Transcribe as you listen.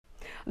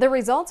The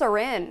results are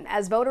in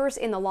as voters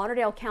in the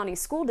Lauderdale County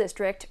School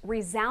District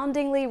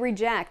resoundingly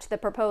reject the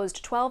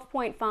proposed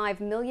 $12.5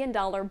 million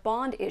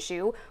bond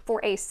issue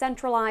for a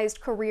centralized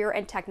career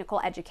and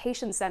technical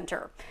education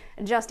center.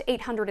 Just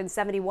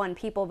 871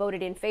 people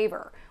voted in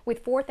favor,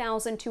 with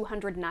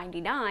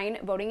 4,299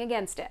 voting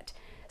against it.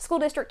 School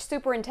District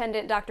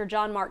Superintendent Dr.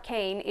 John Mark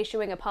Kane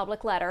issuing a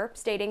public letter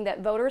stating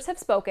that voters have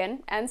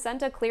spoken and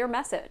sent a clear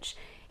message.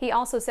 He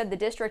also said the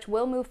district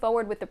will move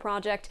forward with the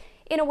project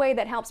in a way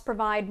that helps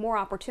provide more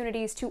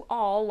opportunities to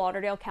all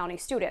Lauderdale County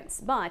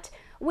students, but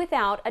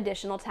without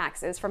additional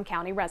taxes from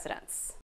county residents.